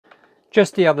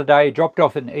Just the other day, dropped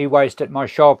off an e-waste at my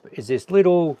shop is this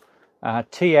little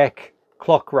Teac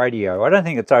clock radio. I don't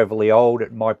think it's overly old.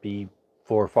 It might be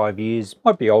 4 or 5 years,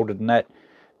 might be older than that,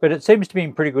 but it seems to be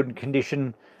in pretty good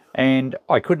condition, and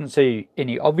I couldn't see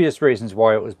any obvious reasons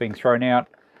why it was being thrown out.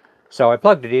 So I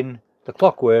plugged it in, the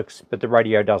clock works, but the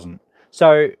radio doesn't.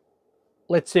 So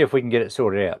let's see if we can get it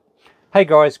sorted out. Hey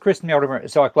guys, Chris the Ultimate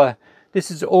Recycler. This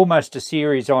is almost a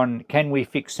series on can we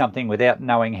fix something without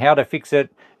knowing how to fix it,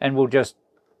 and we'll just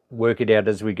work it out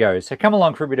as we go. So come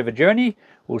along for a bit of a journey.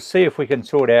 We'll see if we can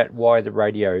sort out why the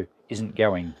radio isn't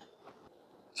going.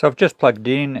 So I've just plugged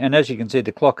it in, and as you can see,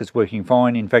 the clock is working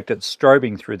fine. In fact, it's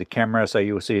strobing through the camera, so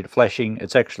you'll see it flashing.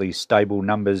 It's actually stable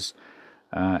numbers.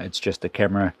 It's just the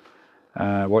camera.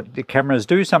 What the cameras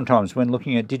do sometimes when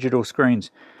looking at digital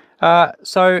screens.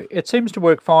 So it seems to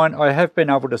work fine. I have been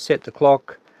able to set the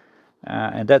clock,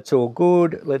 and that's all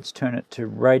good. Let's turn it to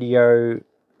radio.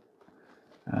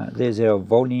 There's our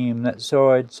volume that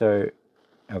side, so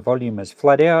our volume is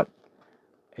flat out.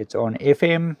 It's on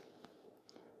FM.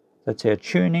 That's our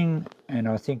tuning, and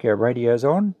I think our radio's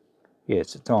on.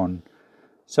 Yes, it's on.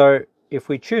 So if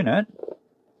we tune it,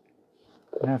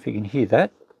 I don't know if you can hear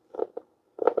that.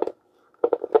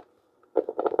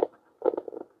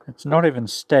 It's not even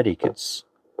static, it's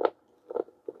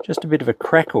just a bit of a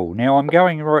crackle. Now I'm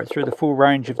going right through the full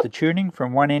range of the tuning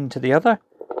from one end to the other.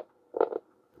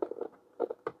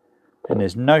 And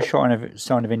there's no sign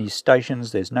of any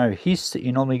stations. There's no hiss that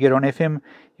you normally get on FM.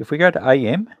 If we go to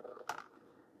AM,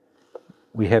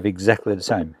 we have exactly the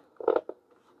same.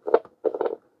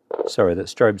 Sorry, that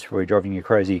strobe's probably driving you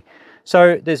crazy.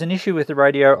 So there's an issue with the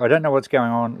radio. I don't know what's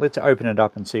going on. Let's open it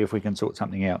up and see if we can sort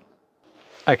something out.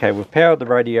 Okay, we've powered the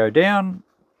radio down.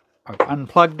 I've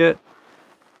unplugged it,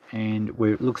 and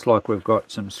it looks like we've got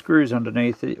some screws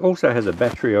underneath. It also has a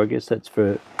battery. I guess that's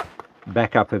for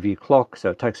backup of your clock, so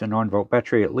it takes a 9-volt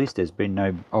battery. At least there's been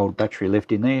no old battery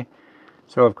left in there.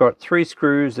 So I've got 3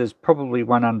 screws. There's probably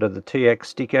one under the Teac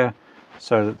sticker,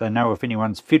 so that they know if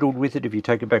anyone's fiddled with it, if you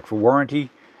take it back for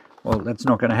warranty. Well, that's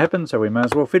not going to happen, so we may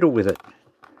as well fiddle with it.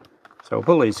 So I'll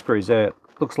pull these screws out.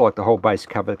 Looks like the whole base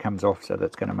cover comes off, so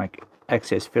that's going to make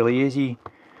access fairly easy.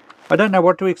 I don't know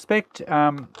what to expect.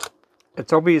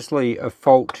 It's obviously a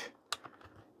fault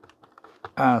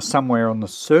somewhere on the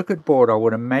circuit board, I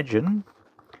would imagine.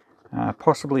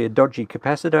 Possibly a dodgy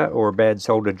capacitor or a bad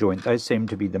solder joint. Those seem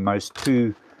to be the most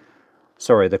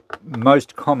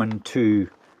common two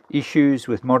issues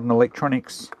with modern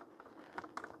electronics.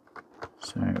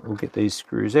 So we'll get these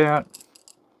screws out,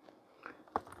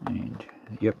 and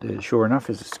yep, there sure enough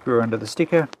is a screw under the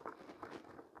sticker.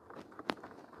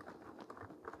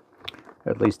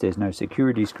 At least there's no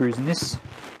security screws in this,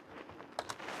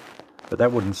 but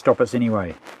that wouldn't stop us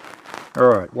anyway.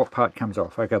 Alright, what part comes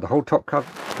off? Okay, the whole top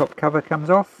cover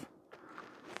comes off,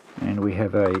 and we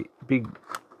have a big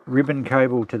ribbon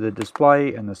cable to the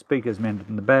display, and the speaker's mounted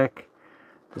in the back.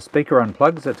 The speaker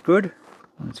unplugs, that's good.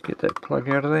 Let's get that plug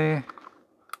out of there.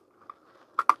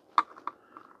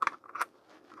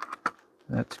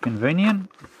 That's convenient.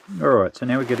 Alright, so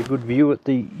now we get a good view at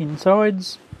the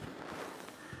insides.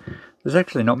 There's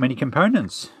actually not many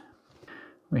components.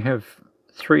 We have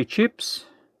 3 chips,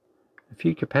 a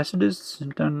few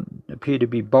capacitors, don't appear to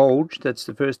be bulged. That's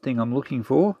the first thing I'm looking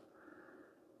for.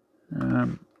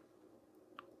 A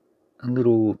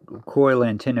little coil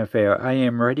antenna for our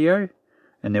AM radio,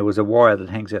 and there was a wire that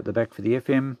hangs out the back for the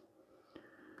FM.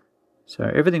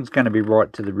 So everything's going to be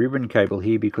right to the ribbon cable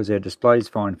here because our display's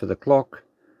fine for the clock.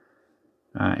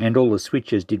 And all the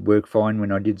switches did work fine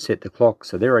when I did set the clock,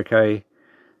 so they're okay.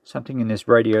 Something in this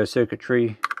radio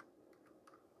circuitry.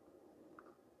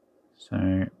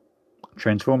 So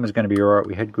transformer's going to be alright.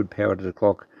 We had good power to the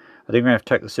clock. I think I'm going to have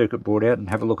to take the circuit board out and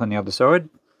have a look on the other side.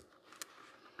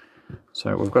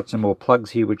 So we've got some more plugs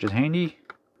here, which is handy.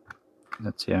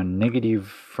 That's our negative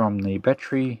from the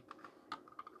battery.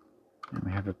 And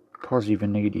we have a positive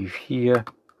and negative here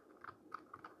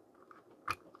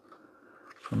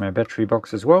from our battery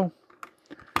box as well.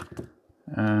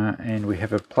 And we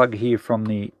have a plug here from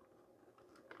the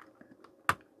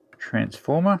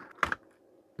transformer,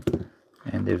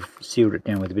 and they've sealed it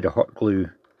down with a bit of hot glue.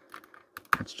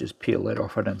 Let's just peel that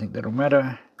off. I don't think that'll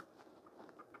matter.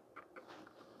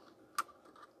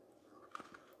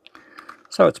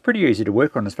 So it's pretty easy to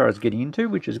work on as far as getting into,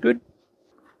 which is good.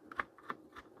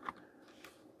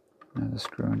 Another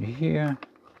screw under here.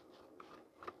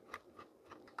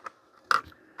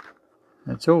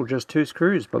 That's all, just 2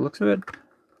 screws by the looks of it.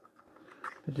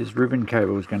 But this ribbon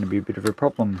cable is going to be a bit of a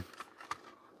problem.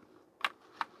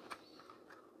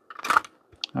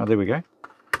 Oh, there we go.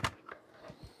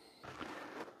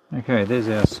 Okay, there's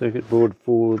our circuit board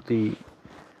for the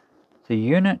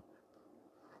unit.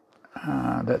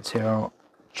 That's our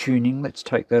tuning. Let's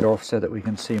take that off so that we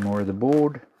can see more of the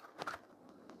board.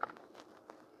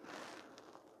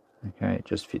 Okay, it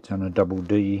just fits on a double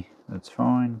D, that's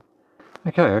fine.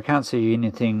 Okay, I can't see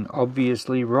anything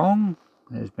obviously wrong.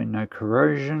 There's been no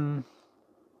corrosion.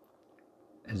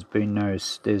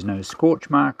 There's no scorch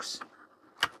marks.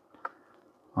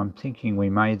 I'm thinking we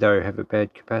may though have a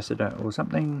bad capacitor or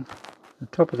something. The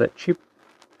top of that chip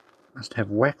must have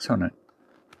wax on it.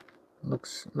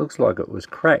 Looks like it was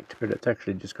cracked, but it's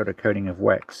actually just got a coating of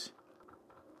wax.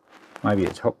 Maybe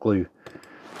it's hot glue.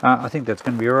 I think that's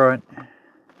going to be alright.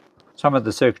 Some of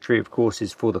the circuitry, of course,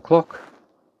 is for the clock.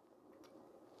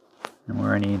 And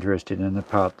we're only interested in the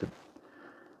part that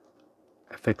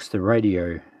affects the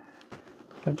radio.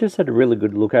 I've just had a really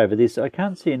good look over this. I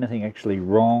can't see anything actually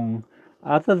wrong,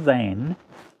 other than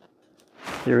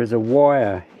there is a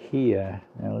wire here.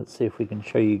 Now let's see if we can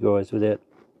show you guys without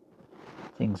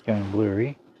things going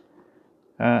blurry.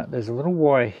 There's a little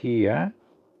wire here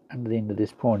under the end of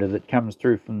this pointer that comes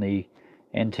through from the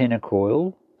antenna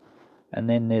coil, and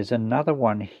then there's another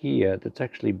one here that's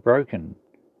actually broken.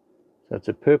 So it's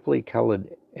a purpley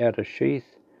coloured outer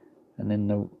sheath, and then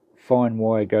the fine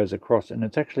wire goes across, and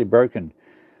it's actually broken.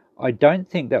 I don't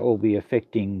think that will be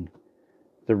affecting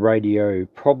the radio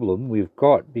problem we've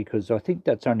got, because I think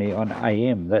that's only on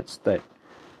AM. That's that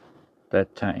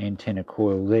antenna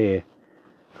coil there,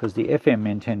 because the FM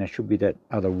antenna should be that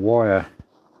other wire.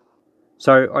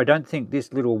 So I don't think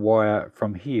this little wire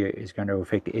from here is going to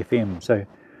affect FM. So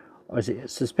I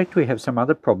suspect we have some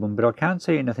other problem, but I can't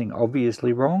see anything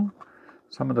obviously wrong.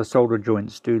 Some of the solder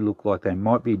joints do look like they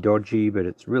might be dodgy, but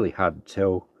it's really hard to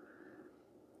tell.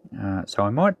 So I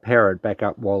might power it back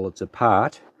up while it's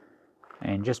apart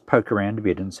and just poke around a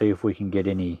bit and see if we can get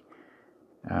any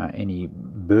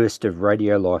burst of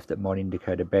radio life that might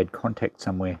indicate a bad contact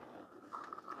somewhere.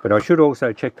 But I should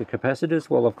also check the capacitors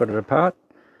while I've got it apart.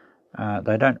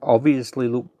 They don't obviously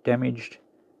look damaged,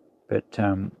 but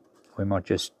we might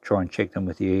just try and check them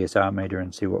with the ESR meter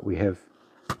and see what we have.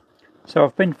 So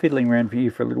I've been fiddling around for you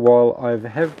for a little while. I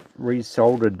have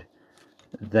resoldered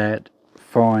that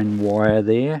fine wire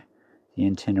there, the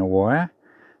antenna wire.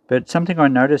 But something I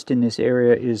noticed in this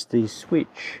area is the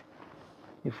switch.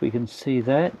 If we can see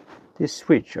that, this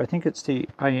switch, I think it's the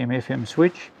AM/FM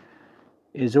switch,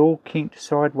 is all kinked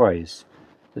sideways.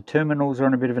 The terminals are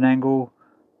on a bit of an angle.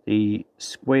 The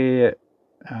square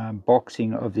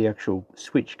boxing of the actual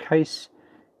switch case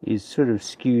is sort of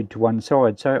skewed to one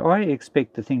side. So I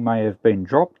expect the thing may have been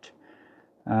dropped,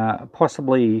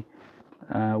 possibly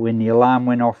when the alarm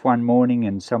went off one morning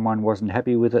and someone wasn't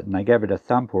happy with it and they gave it a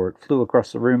thump, or it flew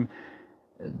across the room.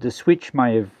 The switch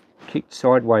may have kicked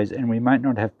sideways and we might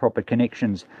not have proper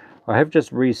connections. I have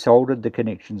just resoldered the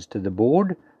connections to the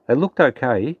board. They looked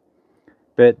okay,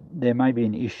 but there may be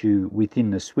an issue within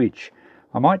the switch.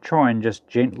 I might try and just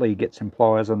gently get some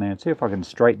pliers on there and see if I can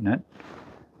straighten it.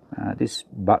 This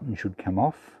button should come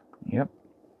off. Yep.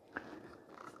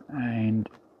 And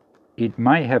it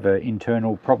may have an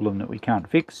internal problem that we can't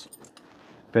fix,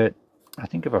 but I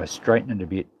think if I straighten it a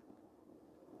bit,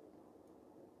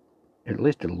 at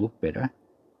least it'll look better.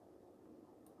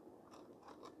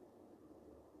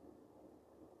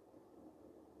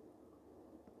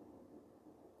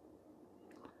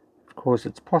 Of course,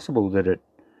 it's possible that it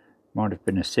might have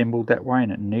been assembled that way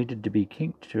and it needed to be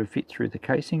kinked to fit through the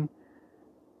casing,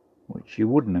 which you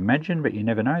wouldn't imagine, but you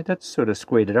never know. That's sort of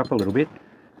squared it up a little bit.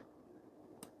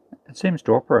 It seems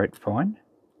to operate fine,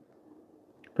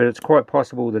 but it's quite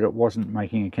possible that it wasn't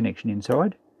making a connection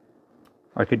inside.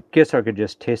 I could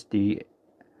just test the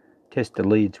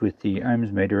leads with the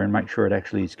ohms meter and make sure it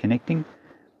actually is connecting.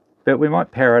 But we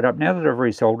might power it up now that I've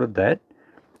resoldered that,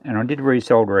 and I did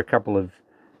resolder a couple of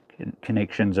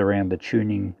connections around the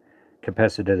tuning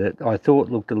capacitor that I thought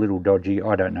looked a little dodgy.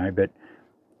 I don't know, but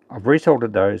I've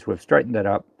resoldered those. We've straightened that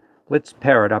up. Let's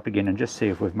power it up again and just see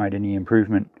if we've made any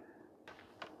improvement.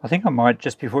 I think I might,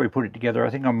 just before we put it together, I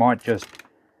think I might just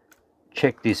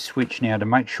check this switch now to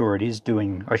make sure it is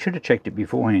doing, I should have checked it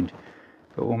beforehand,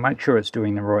 but we'll make sure it's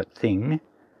doing the right thing.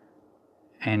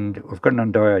 And we've got it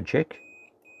on diode check.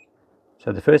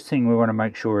 So the first thing we want to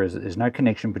make sure is that there's no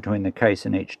connection between the case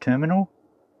and each terminal.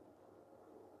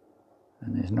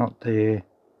 And there's not there,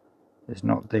 there's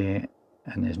not there,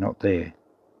 and there's not there.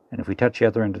 And if we touch the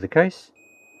other end of the case,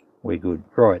 we're good.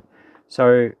 Right,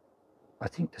 so I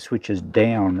think the switch is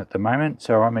down at the moment,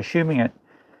 so I'm assuming it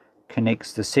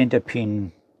connects the center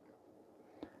pin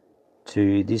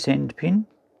to this end pin.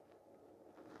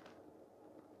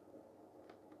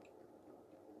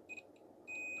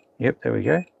 Yep, there we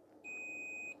go.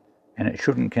 and it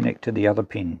shouldn't connect to the other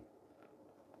pin.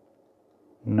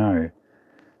 No.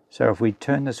 So if we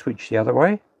turn the switch the other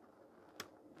way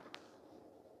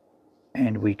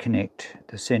and we connect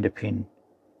the center pin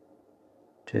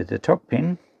to the top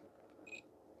pin,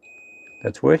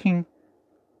 that's working,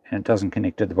 and it doesn't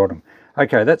connect to the bottom.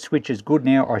 Okay, that switch is good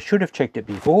now. I should have checked it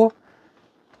before,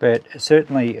 but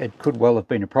certainly it could well have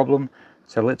been a problem.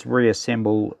 So let's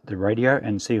reassemble the radio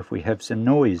and see if we have some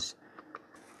noise.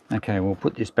 Okay, we'll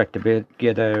put this back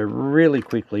together really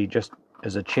quickly just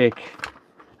as a check.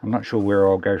 I'm not sure where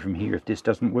I'll go from here if this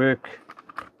doesn't work.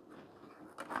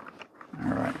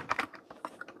 Alright,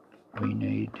 we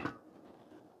need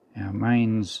our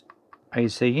mains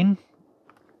AC in,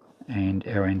 and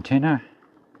our antenna,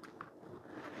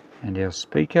 and our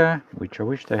speaker, which I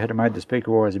wish they had made the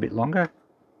speaker wires a bit longer.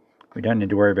 We don't need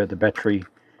to worry about the battery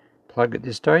plug at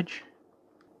this stage.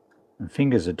 My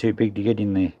fingers are too big to get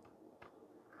in there.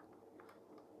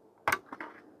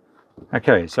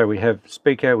 Okay, so we have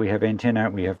speaker, we have antenna,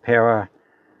 we have power.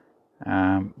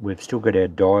 We've still got our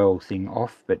dial thing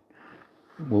off, but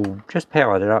we'll just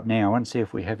power that up now and see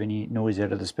if we have any noise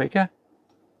out of the speaker.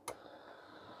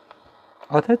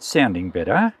 Oh, that's sounding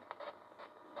better.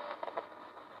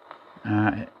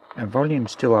 Our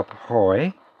volume's still up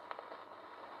high,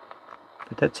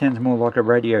 but that sounds more like a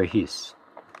radio hiss.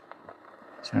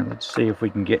 So let's see if we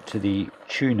can get to the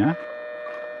tuner.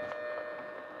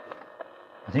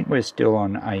 I think we're still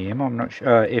on AM, I'm not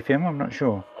sure, FM, I'm not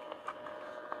sure.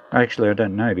 Actually, I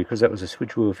don't know, because that was a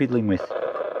switch we were fiddling with.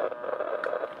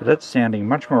 But that's sounding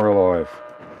much more alive.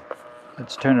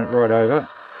 Let's turn it right over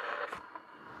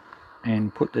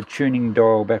and put the tuning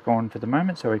dial back on for the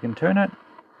moment so we can turn it.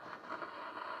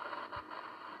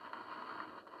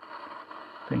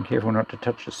 Being careful not to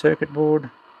touch the circuit board.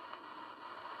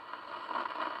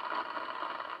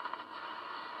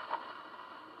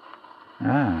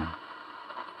 Ah.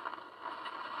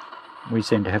 We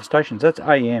seem to have stations. That's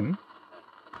AM.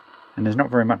 And there's not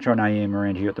very much on AM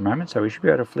around here at the moment, so we should be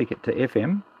able to flick it to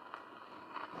FM.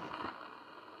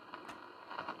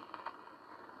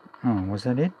 Oh, was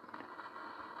that it?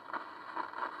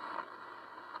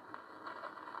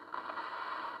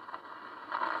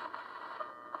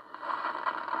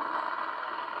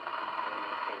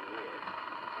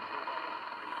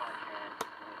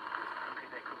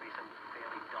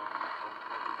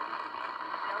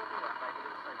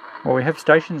 Well, we have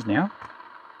stations now.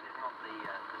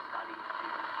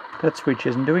 That switch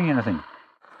isn't doing anything.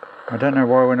 I don't know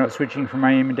why we're not switching from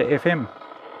AM into FM.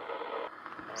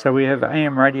 So we have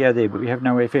AM radio there, but we have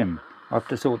no FM. I'll have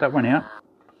to sort that one out.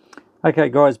 Okay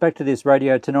guys, back to this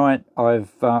radio tonight. I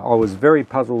was very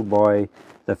puzzled by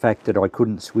the fact that I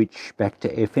couldn't switch back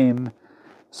to FM.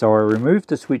 So I removed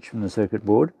the switch from the circuit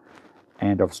board,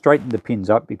 and I've straightened the pins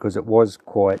up because it was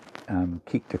quite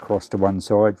kicked across to one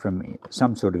side from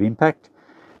some sort of impact.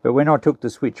 But when I took the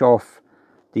switch off,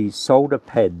 the solder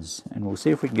pads, and we'll see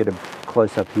if we can get a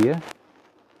close up here.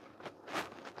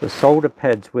 The solder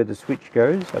pads where the switch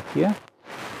goes up here,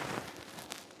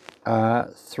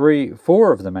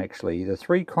 four of them actually, the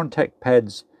 3 contact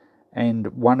pads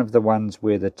and one of the ones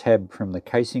where the tab from the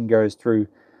casing goes through,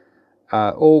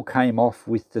 all came off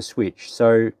with the switch.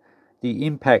 So the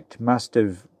impact must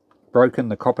have broken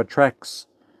the copper tracks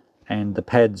and the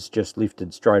pads just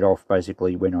lifted straight off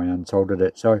basically when I unsoldered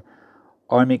it. So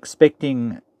I'm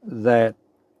expecting that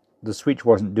the switch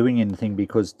wasn't doing anything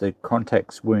because the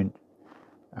contacts weren't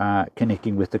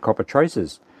connecting with the copper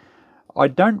traces. I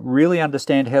don't really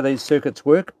understand how these circuits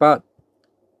work, but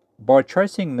by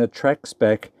tracing the tracks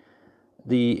back,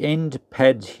 the end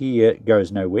pads here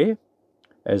goes nowhere,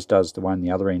 as does the one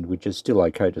the other end, which is still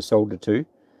okay to solder to.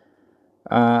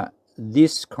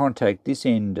 This contact, this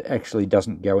end, actually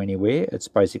doesn't go anywhere. It's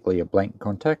basically a blank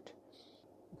contact.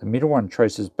 The middle one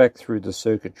traces back through the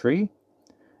circuitry,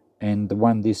 and the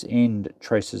one this end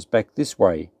traces back this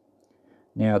way.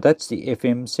 Now that's the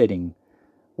FM setting.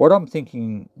 What I'm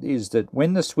thinking is that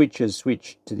when the switch is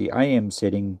switched to the AM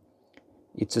setting,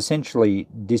 it's essentially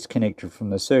disconnected from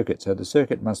the circuit, so the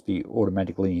circuit must be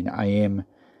automatically in AM,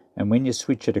 and when you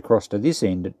switch it across to this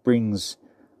end, it brings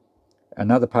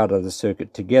another part of the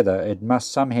circuit together. It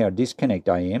must somehow disconnect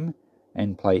AM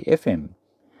and play FM.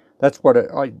 That's what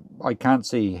I can't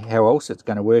see how else it's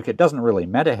going to work. It doesn't really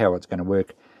matter how it's going to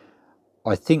work.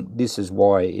 I think this is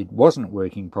why it wasn't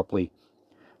working properly.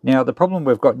 Now the problem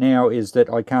we've got now is that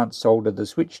I can't solder the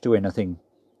switch to anything,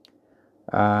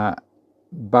 but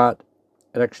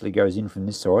it actually goes in from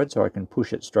this side, so I can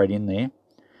push it straight in there.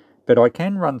 But I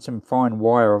can run some fine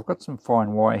wire. I've got some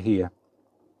fine wire here,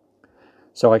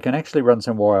 so I can actually run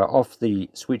some wire off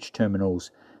the switch terminals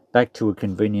back to a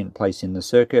convenient place in the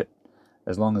circuit,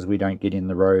 as long as we don't get in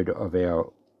the road of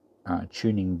our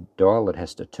tuning dial that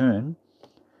has to turn.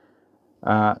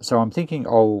 So I'm thinking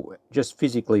I'll just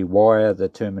physically wire the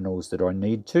terminals that I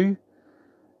need to.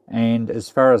 And as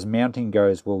far as mounting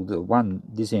goes, well, the one,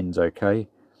 this end's okay.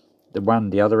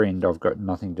 The other end, I've got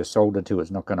nothing to solder to.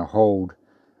 It's not going to hold.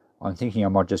 I'm thinking I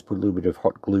might just put a little bit of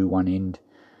hot glue one end.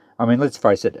 I mean, let's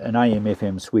face it, an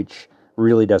AM/FM switch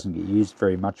really doesn't get used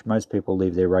very much. Most people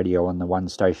leave their radio on the one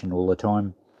station all the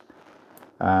time.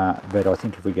 But I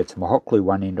think if we get some hot glue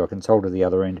one end, I can solder the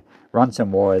other end, run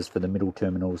some wires for the middle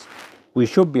terminals. We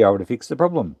should be able to fix the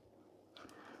problem.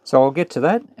 So I'll get to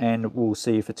that and we'll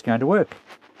see if it's going to work.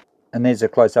 And there's a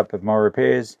close-up of my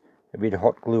repairs. A bit of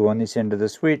hot glue on this end of the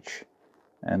switch,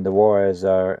 and the wires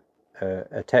are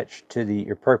attached to the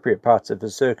appropriate parts of the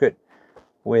circuit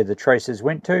where the traces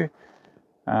went to.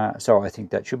 So I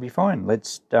think that should be fine.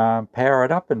 Let's power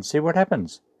it up and see what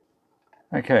happens.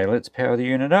 Okay, let's power the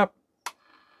unit up.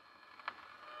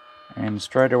 And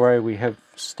straight away we have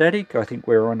static. I think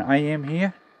we're on AM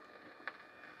here.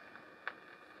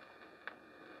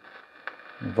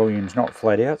 The volume's not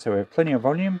flat out, so we have plenty of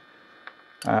volume.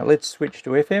 Let's switch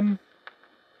to FM.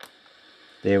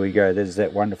 There we go, there's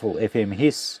that wonderful FM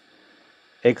hiss.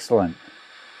 Excellent.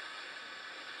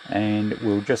 And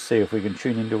we'll just see if we can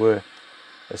tune into a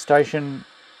station.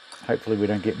 Hopefully we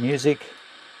don't get music.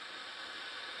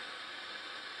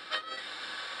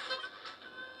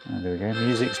 Oh, there we go,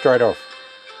 music straight off.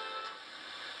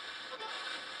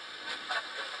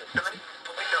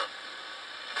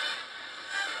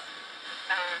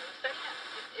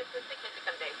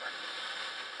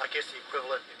 I guess the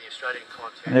equivalent in the Australian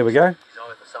context. And there we go. Is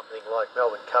either something like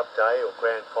Melbourne Cup Day or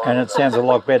Grand Final. And it sounds a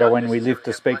lot better when we lift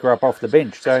the speaker up off the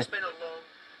bench. So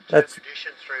that's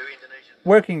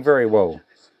working very well.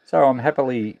 So I'm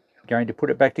happily going to put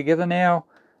it back together now.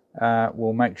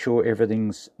 We'll make sure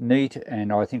everything's neat,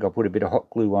 and I think I'll put a bit of hot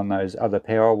glue on those other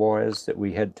power wires that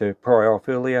we had to pry off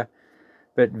earlier.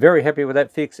 But very happy with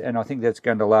that fix, and I think that's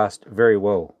going to last very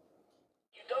well.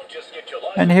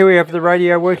 And here we have the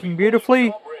radio working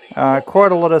beautifully.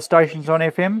 Quite a lot of stations on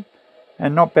FM,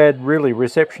 and not bad really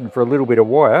reception for a little bit of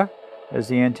wire as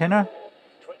the antenna.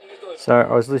 So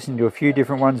I was listening to a few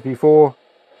different ones before,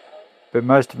 but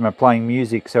most of them are playing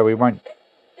music, so we won't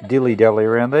dilly-dally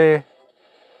around there.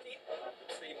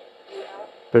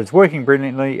 But it's working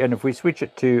brilliantly, and if we switch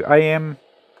it to AM,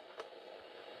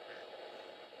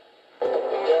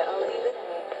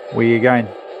 we again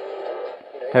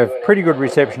have pretty good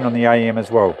reception on the AM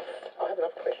as well.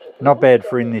 Not bad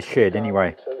for in this shed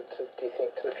anyway.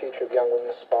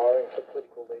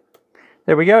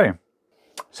 There we go.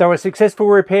 So a successful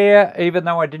repair, even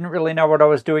though I didn't really know what I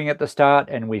was doing at the start,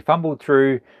 and we fumbled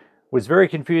through. Was very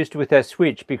confused with our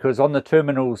switch because on the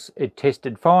terminals it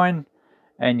tested fine,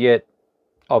 and yet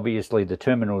obviously the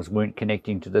terminals weren't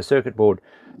connecting to the circuit board.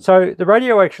 So the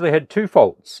radio actually had two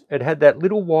faults. It had that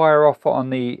little wire off on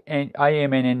the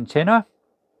AM antenna.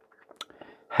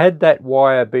 Had that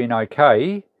wire been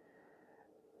okay,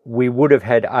 we would have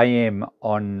had AM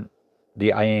on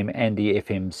the AM and the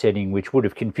FM setting, which would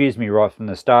have confused me right from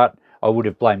the start. I would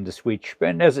have blamed the switch,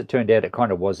 and as it turned out, it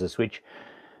kind of was the switch.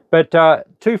 But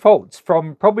two faults,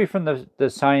 probably from the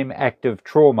same act of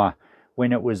trauma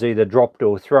when it was either dropped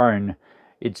or thrown.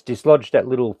 It's dislodged that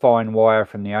little fine wire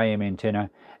from the AM antenna,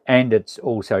 and it's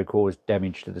also caused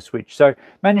damage to the switch. So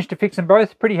managed to fix them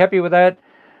both. Pretty happy with that.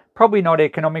 Probably not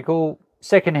economical.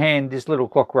 Second-hand, this little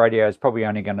clock radio is probably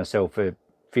only going to sell for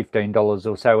 $15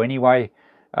 or so anyway.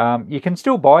 You can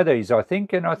still buy these, I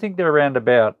think, and I think they're around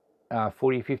about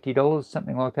 $40, $50,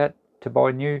 something like that, to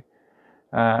buy new,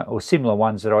 or similar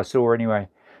ones that I saw anyway.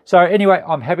 So anyway,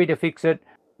 I'm happy to fix it.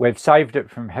 We've saved it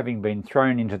from having been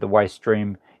thrown into the waste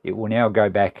stream. It will now go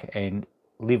back and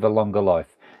live a longer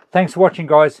life. Thanks for watching,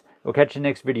 guys. We'll catch you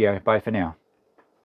next video. Bye for now.